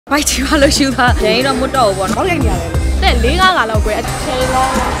Why do you want to shoot her? They don't put over. How many years? Then Liga got away.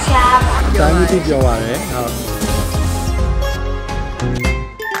 Time to go away.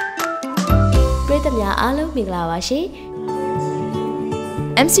 Breadamia alo miglawashi.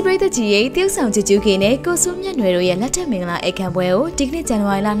 MC Bread GA တရုတ်ဆောင်ကြွေနဲ့ကိုစိုးမြတ်နွယ်တို့ရဲ့လက်ထက်မင်္ဂလာအခမ်းပွဲကိုဒီကနေ့ဇန်န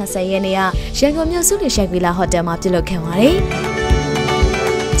ဝါရီလ20ရက်နေ့ကရန်ကုန်မြို့စုလရှက်ကွေလာဟိုတယ်မှာပြုလုပ်ခဲ့ပါတယ်။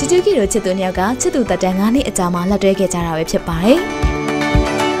ကြွေတို့ချစ်သူနှစ်ယောက်ကချစ်သူတက်တန်း9နှစ်အကြာမှာလက်တွဲခဲ့ကြတာပဲဖြစ်ပါတယ်။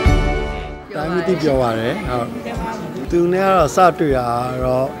 Time to go away. သူနဲ့ကတော့စတွေ့တာ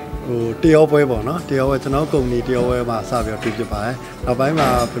တော့တရောပွဲပေါ့နော်တရောပွဲကျွန်တော်ကုမ္ပဏီတရောပွဲမှာစပြီးတွေ့ဖြစ်ပါတယ်နောက်ပိုင်းမှာ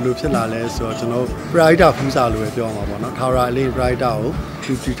ဘယ်လိုဖြစ်လာလဲဆိုတော့ကျွန်တော် Pride ဖူးစာလို့ပဲပြောမှာပေါ့နော်ထာဝရအလင်း Pride ကို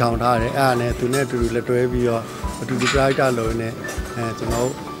သူတီထောင်ထားတယ်အဲ့ဒါနဲ့သူနဲ့အတူတူလက်တွဲပြီးတော့အတူတူ Pride လို့နဲ့ကျွန်တော်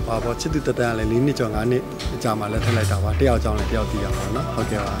ဘာပေါ့ချစ်သူတက်တန်းလည်း4နှစ်ကျော်5နှစ်အကြာမှလက်ထပ်လိုက်တာပါတယောက်ကြောင်းလည်းတယောက်တည်ရပါတော့နော်ဟုတ်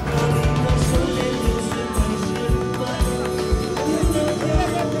ကဲ့ပါ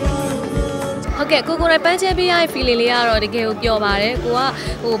Okay, cô này bán chế bia hay phi lê rồi thì kêu biểu bà đấy, cô á,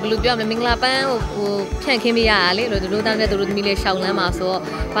 blue biểu mình là bán, phèn khi bia đấy, rồi tụi đang tụi mình lấy sầu lá mà số,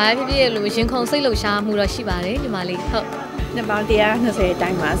 bà phi bia rồi mình không xây lầu xa mua rồi xí bà đấy, nhưng mà lấy thật. Nhưng mà đi á, nó sẽ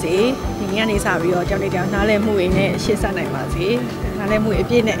đánh mà gì, những anh ấy sao bây giờ trong này trong nó lên mua này, xí sang này mà gì, nó lên mua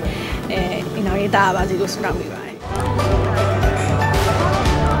bên này, nó đi ta bà gì cũng sắm được vậy.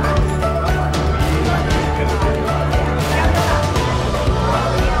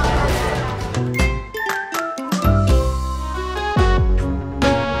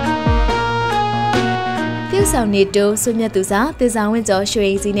 ဆောင်နေတိုးဆွေမြတ်သူစာတေဆောင်ဝင်းကျော်ရွှေ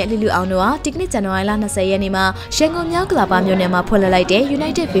စီနဲ့လူလူအောင်တို့ဟာဒီကနေ့ဇန်နဝါရီလ20ရက်နေ့မှာရန်ကုန်မြောက်ကလာပါမြို့နယ်မှာဖွင့်လှစ်လိုက်တဲ့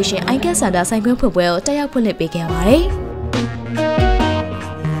United Vision Icon Center ဆိုင်ခွင့်ဖွင့်ပွဲကိုတက်ရောက်ဖွင့်လှစ်ပေးခဲ့ပါတယ်။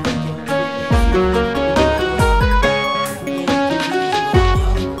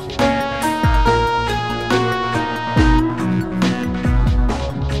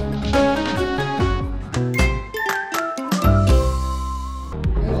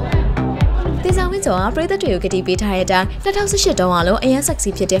ကျော်ကပြည်သက်တွေကိုကတိပေးထားတဲ့အတိုင်း2018တုန်းကလုံးအရန် sexy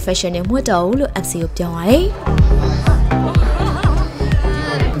ဖြစ်တဲ့ fashion နဲ့မွတ်တော်ဘူးလို့ MC ကိုပြောပါတယ်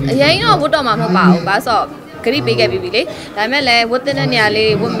။အရင်တော့ဝတ်တော့မှာမဟုတ်ပါဘူး။ဘာလို့ဆိုဂရိပေးခဲ့ပြီလေ။ဒါပေမဲ့လည်းဝတ်တဲ့နေရာ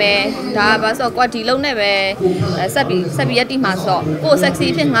လေးဝတ်မယ်။ဒါဘာလို့ဆိုကွာဒီလုံးနဲ့ပဲဆက်ပြီးရက်တိမှာဆိုကို sexy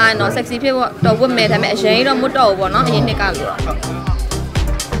ဖြစ်ငါတော့ sexy ဖြစ်တော့ဝတ်မယ်ဒါပေမဲ့အရင်တော့မွတ်တော့ဘူးပေါ့နော်။အရင်နှစ်ကလို့တော့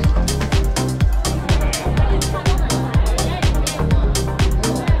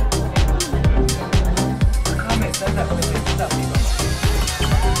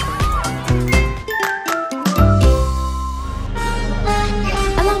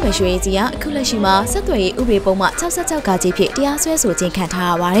ရွှေကြီးကအခုလက်ရှိမှာဆက်သွယ်ရေးဥပဒေပုံမှ66ကကြီးဖြစ်တရားစွဲဆိုခြင်းခံထား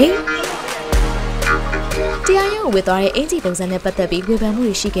ရပါတယ်။တရားရုံးကိုဝေသွားတဲ့အင်ဂျီပုံစံနဲ့ပတ်သက်ပြီးဝေဖန်မှု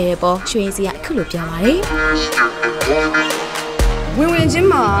တွေရှိခဲ့တဲ့ပေါ်ရွှေကြီးကအခုလိုပြောပါတယ်။ဝင်ချင်း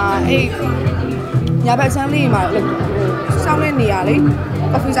မှာညာဘက်ဆန်းလေးမှာစောင်းတဲ့နေရာလေး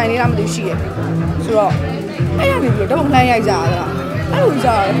ကော်ဖီဆိုင်လေးလားမသိရှိရဲ့။ဆိုတော့အဲ့ရနေပြီးတော့လှမ်းရိုက်ကြတာ။အဲ့လို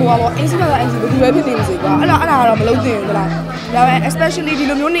ကြာဟိုပါပေါ့အင်ဂျီကအင်ဂျီဘယ်လိုပဲဖြစ်နေစေကွာ။အဲ့ဒါကတော့မလုပ်သင့်ဘူးလား။ဒါပေမဲ့ especially ဒီ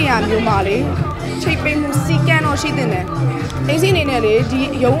လိုမျိုးနေရာမျိုးမှာလေချိတ်ပိတ်မှုစီကန်းတော့ရှိတင်တယ်။အင်ဂျီအနေနဲ့လေဒီ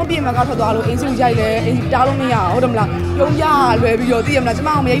ရုံးအပြည့်မှာကထွက်သွားလို့အင်ဂျီကိုရိုက်လဲအင်ဂျီတားလို့မရအောင်ဟုတ်တယ်မလား။ရုံးရလွယ်ပြီးတော့သိရမလားကျမ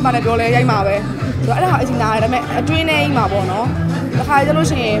အောင်မရိုက်ပါနဲ့ပြောလဲရိုက်မှာပဲ။ဆိုတော့အဲ့ဒါကအင်ဂျီနားတယ်ဒါပေမဲ့အတွင်းထဲကြီးမှာပေါ့နော်။တစ်ခါကျလို့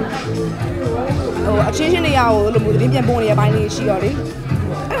ရှိရင်အချင်းချင်းနေရာကိုလိုမျိုးတင်းပြန်ပုံနေရပိုင်းလေးရှိတော့လေ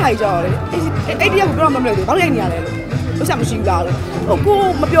။အဲ့ဒါကြီးကြောက်လေ။အဲ့ဒီကတော့မလုပ်ဘူး။ဘာလို့ရိုက်နေရလဲလို့။လို့ဆက်မရှိဘူးလားလို့။ကို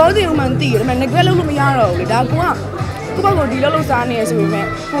မပြောသေးဘူးမှန်သိတယ်ဒါပေမဲ့ neglect လုပ်လို့မရတော့ဘူးလေ။ဒါကိုဘက်ကိုဒီလောက်စားနေရဆိုပေမဲ့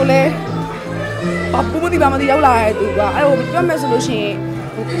ကိုလည်းပူမတိပါမတိရောက်လာတဲ့သူကအဲ့လိုပြောမယ်ဆိုလို့ရှိရင်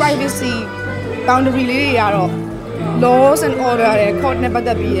privacy boundary လေးတွေကတော့ laws and order ရဲ့ court နဲ့ပတ်သ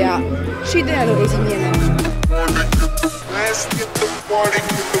က်ပြီးရှိတဲ့လို့အစီအမြင်တယ်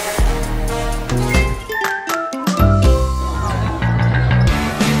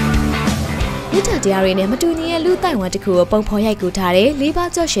မြစ်တရားတွေနဲ့မတူညီတဲ့လူတိုင်ဝမ်တစ်ခုကိုပုံဖော်ရိုက်ကူထားတဲ့လေး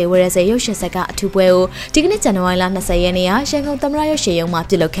ပါးကျော်ရှယ်ဝရစေရုပ်ရှင်ဆက်ကအထူးပွဲကိုဒီကနေ့ဇန်နဝါရီလ20ရက်နေ့ကရန်ကုန်သမ္မတရုပ်ရှင်ရုံမှာ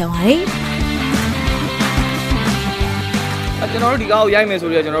ပြုလုပ်ခဲ့ပါတယ်။ကျွန်တော်တို့ဒီကားကိုရိုက်မယ်ဆို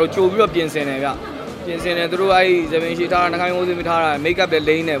တော့ကျွန်တော်တို့ကြိုပြီးတော့ပြင်ဆင်တယ်ဗျ။ပြင်ဆင်တယ်သူတို့အဲဒီဇပင်ရှိထားတာနှခိုင်းမိုးစင်းထားတာမိတ်ကပ်လည်း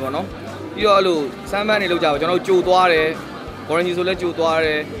လိမ့်နေပေါ့နော်။ပြီးတော့အဲ့လိုစမ်းပန်းနေလောက်ကြပါကျွန်တော်တို့ကြိုသွားတယ်။ဘော်ရင်ဂျီဆိုလည်းကြိုသွားတ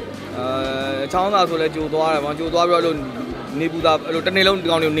ယ်။ချောင်းသာဆိုလည်းကြိုသွားတယ်ပေါ့ကြိုသွားပြီးတော့နေပူတာအဲ့လိုတစ်နေ့လုံးဒီ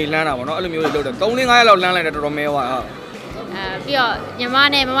ကောင်တွေနေလန်းတာပေါ့နော်အဲ့လိုမျိုးတွေလုပ်တယ်3-5ရက်လောက်လန်းလိုက်တယ်တော်တော်မဲသွားဟုတ်ပြီးတော့ညီမ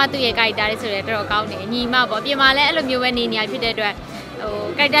နဲ့မမသူ့ရဲ့ character လေးဆိုတော့တော်တော်ကောင်းတယ်ညီမပေါ့ပြင်မာလည်းအဲ့လိုမျိုးပဲနေနေရဖြစ်တဲ့အတွက်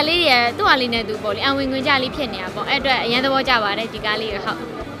character လေးတွေသူ့ဟာလေးနဲ့သူပေါ့လေအဝင်ငွေကြလေးဖြစ်နေတာပေါ့အဲ့အတွက်အရင်သဘောကျပါတယ်ဒီကားလေးဟုတ်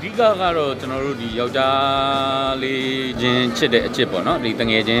အဓိကကတော့ကျွန်တော်တို့ဒီယောက်ျားလေးချင်းချစ်တဲ့အချစ်ပေါ့နော်ဒီတ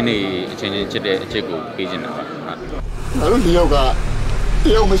ငယ်ချင်းတွေအချင်းချင်းချစ်တဲ့အချစ်ကိုပေးချင်တာပါကျွန်တော်တို့ဒီယောက်က တ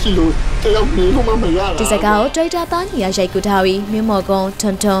ရားမရှိလို့တရားနေလို့မရတာ ဒီစကားကိုဒရိုက်တာသားညီရရိုက်ကူထားပြီးမင်းမော်ကုန်းထွ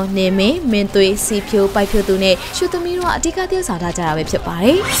န်းထွန်းနေမင်းမင်းသွေးစီဖြိုးပိုက်ဖြိုးသူနဲ့ရှုသမီးတို့ကအဓိကသရုပ်ဆောင်ထားကြတာပဲဖြစ်ပါတ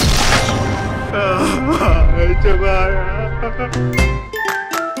ယ်ကျပါ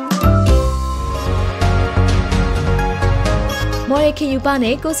မော်ရခင်ယူပါ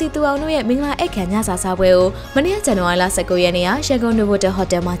နဲ့ကိုစီတူအောင်တို့ရဲ့မင်္ဂလာအိတ်ခံညစာစားပွဲကိုမနေ့ဇန်နဝါရီလ19ရက်နေ့ကရန်ကုန်နိုဗိုတယ်ဟို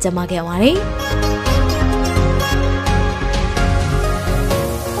တယ်မှာကျင်းပခဲ့ပါတယ်။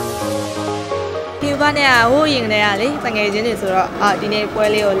ယူပါနဲ့ဟိုရင်တွေကလေတငယ်ချင်းတွေဆိုတော့ဒီနေ့ပွဲ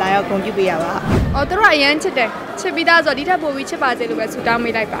လေးကိုလာရောက်ဂုဏ်ပြုပေးရပါ။ သူတို့အရန်ချစ်တယ်ချစ်ပြီးသားဆိုဒီထက်ပိုပြီးချစ်ပါစေလို့ပဲဆုတောင်း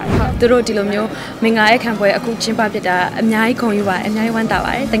ပေးလိုက်ပါတယ်ဟုတ် သူတို့ဒီလိုမျိုးမင်္ဂလာရဲ့ခံပွဲအခုကျင်းပဖြစ်တာအများကြီးဂုဏ်ယူပါတယ်အများကြီးဝမ်းသာ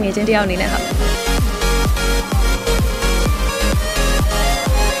ပါတယ်တငယ်ချင်းတယောက်အနေနဲ့ဟုတ်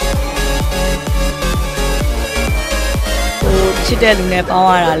ချစ်တဲ့လူနဲ့ပေါင်း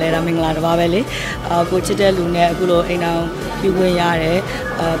ရတာလဲဒါမင်္ဂလာတစ်ပါးပဲလေကိုချစ်တဲ့လူနဲ့အခုလိုအိမ်အောင်ပြုခွင့်ရတယ်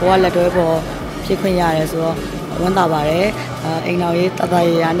ဘဝလက်တွဲပေါ်ဖြစ်ခွင့်ရတယ်ဆိုတော့ဝမ်းသာပါတယ်အိမ်အောင်ရေးတတရ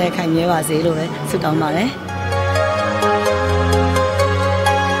ရနဲ့ခိုင်မြဲပါစေလို့ပဲဆုတောင်းပါတယ်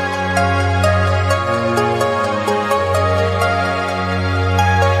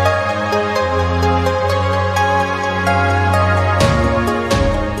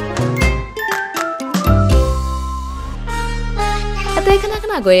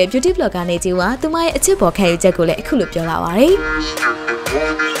ကိုရဲ့ beauty blogger နေကြီးကသူမရဲ့အချစ်ပေါ်ခံယူချက်ကိုလည်းအခုလိုပြောလာပါတယ်။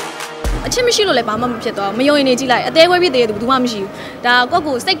အချစ်မရှိလို့လည်းဘာမှမဖြစ်တော့မယုံရင်နေကြည့်လိုက်အသေးခွဲဖြစ်သေးတယ်ဘူးမှမရှိဘူး။ဒါကော့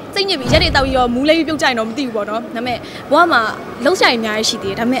ကိုစိတ်ညစ်ပြီးရက်တွေတောက်ပြီးတော့မူးလေးပြီးပြုတ်ကြရင်တော့မသိဘူးပေါ့နော်။ဒါပေမဲ့ဘဝမှာလုံးရှာရင်အများကြီးရှိ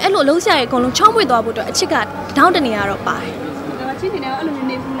သေးတယ်။ဒါပေမဲ့အဲ့လိုလုံးရှာရင်အကုန်လုံးချောင်းပွေသွားဖို့အတွက်အချစ်ကတောင်းတနေရတော့ပါတယ်။ဒါချစ်နေတယ်အဲ့လို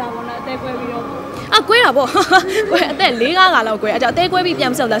နေဘူးလားပေါ့နော်အသေးခွဲပြီးတော့ကွဲတာပေါ့ကွဲအသက်4-5လောက်ကွဲအဲ့တော့အသေးကွဲပြီးပြ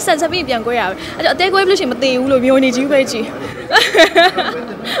န်မဆောက်လားဆက်ပြီးပြန်ကွဲရပဲအဲ့တော့အသေးကွဲပြီးလို့ရှိရင်မသေးဘူးလို့မျိုးနေကြီးပဲကြည့်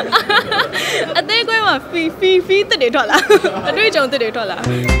အသေးကွဲမှာဖီတက်တွေထွက်လာအတွေ့အကြုံတက်တွေထွက်လာ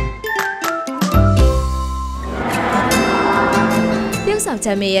ပြုဆောင်ချ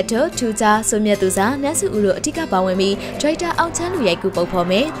မ်းမြေရတို့ထူးခြားဆွေမြတ်သူစားနတ်စုဦးတို့အထက်ကပါဝင်ပြီးဒရိုက်တာအောင်ချမ်းလူရိုက်ကူပုံဖော်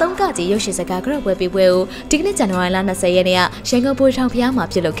မယ်၃ကကြီးရုပ်ရှင်စကားကြော့ပွဲပေးပွဲကိုဒီကနေ့ဇန်နဝါရီလ20ရက်နေ့ကရန်ကုန်ဗိုလ်ထောင်ဖျားမှာ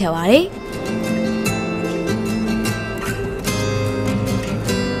ပြုလုပ်ခဲ့ပါတယ်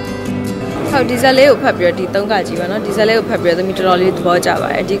ဟုတ်ဒီဇက်လေးကိုဖတ်ပြီးတော့ဒီ၃ကကြီးပါเนาะဒီဇက်လေးကိုဖတ်ပြီးတော့သမီးတော်တော်လေးသဘောကျပါ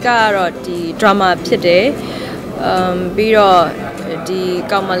တယ်အဓိကကတော့ဒီ drama ဖြစ်တယ်ပြီးတော့ဒီ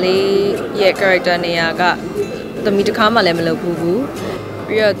ကောင်မလေးရဲ့ character နေရာကသမီးတစ်ခါမှလည်းမလုပ်ဘူး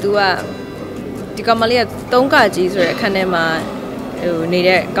ပြီးတော့ तू ကဒီကောင်မလေးက၃ကကြီးဆိုတဲ့အခန်းထဲမှာဟိုနေ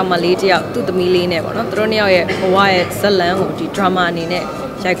တဲ့ကောင်မလေးတယောက်သူ့သမီးလေးနဲ့ပေါ့เนาะသူတို့နှစ်ယောက်ရဲ့ဘဝရဲ့ဇက်လန်းကိုဒီ drama အနေနဲ့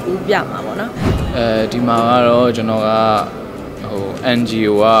ရိုက်ကူးပြမှာပေါ့เนาะဒီမှာကတော့ကျွန်တော်ကဟို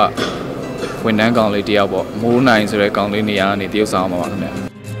NGO ကဝန်ထမ်းကောင်လေးတယောက်ပေါ့မိုးနိုင်ဆိုတဲ့ကောင်လေးနေရာကနေတရုတ်ဆောင်မှာပါခင်ဗျာ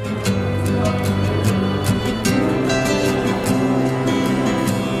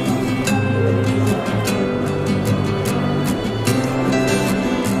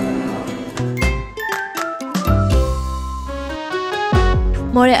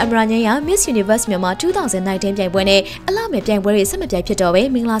မော်ရယ်အမရာညင်ရ Miss Universe မြန်မာ2019ပြိုင်ပွဲနဲ့အလှမဲ့ပြိုင်ပွဲတွေဆက်မပြိုင်ဖြစ်တော့ပဲ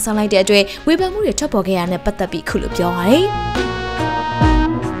မင်္ဂလာဆောင်လိုက်တဲ့အတွက်ဝေဖန်မှုတွေထွက်ပေါ်ခဲ့ရတဲ့ပတ်သက်ပြီးခုလိုပြောပါတယ်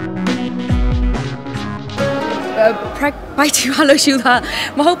bite ချလို့ရှူတာ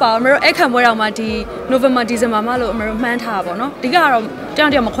မဟုတ်ပါဘူးအမတို့အခန့်ပွဲတော်မှာဒီ November December မှာလို့အမတို့မှန်းထားတာပေါ့နော်အဓိကတော့တ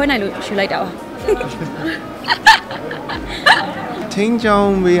ယောက်မခွဲနိုင်လို့ရှူလိုက်တာပါချင်းချော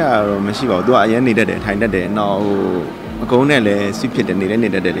င်းမေးရတော့မရှိပါဘူးသူကအရင်နေတတ်တယ်ထိုင်တတ်တယ်နောက်ဟိုအကုန်းနဲ့လည်းဆွဖြစ်တယ်နေလည်းနေ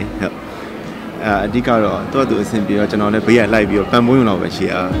တတ်တယ်လေဟုတ်အဓိကတော့သူ့အဆင်ပြေတော့ကျွန်တော်လည်းဘေးကလိုက်ပြီးတော့ပန်ပိုးရုံတော့ပဲရှိ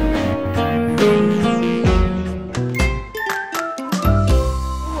အား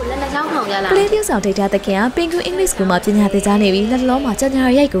ကလေးပြုဆောင်ဒေတာတခင်ကပင်ကူအင်္ဂလိပ်စကူမှာပညာသင်ကြားနေပြီးလက်လောမှာကြောင်ညာ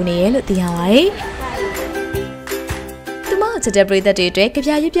ရိုက်ကူနေရလို့သိရပါတယ်။သူမချစ်တဲ့ပရိသတ်တွေအတွက်ကြ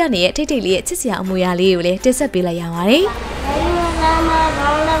ပြရွပြနေတဲ့ထိတ်ထိတ်လေးရဲ့ချစ်စရာအမူအရာလေးကိုလည်းတင်ဆက်ပေးလိုက်ရပါတယ်။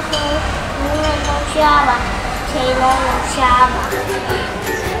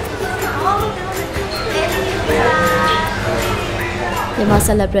မြန်မာ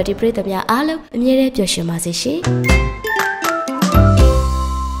Celebrity ပရိသတ်များအားလုံးအမြဲတမ်းပျော်ရွှင်ပါစေရှင်။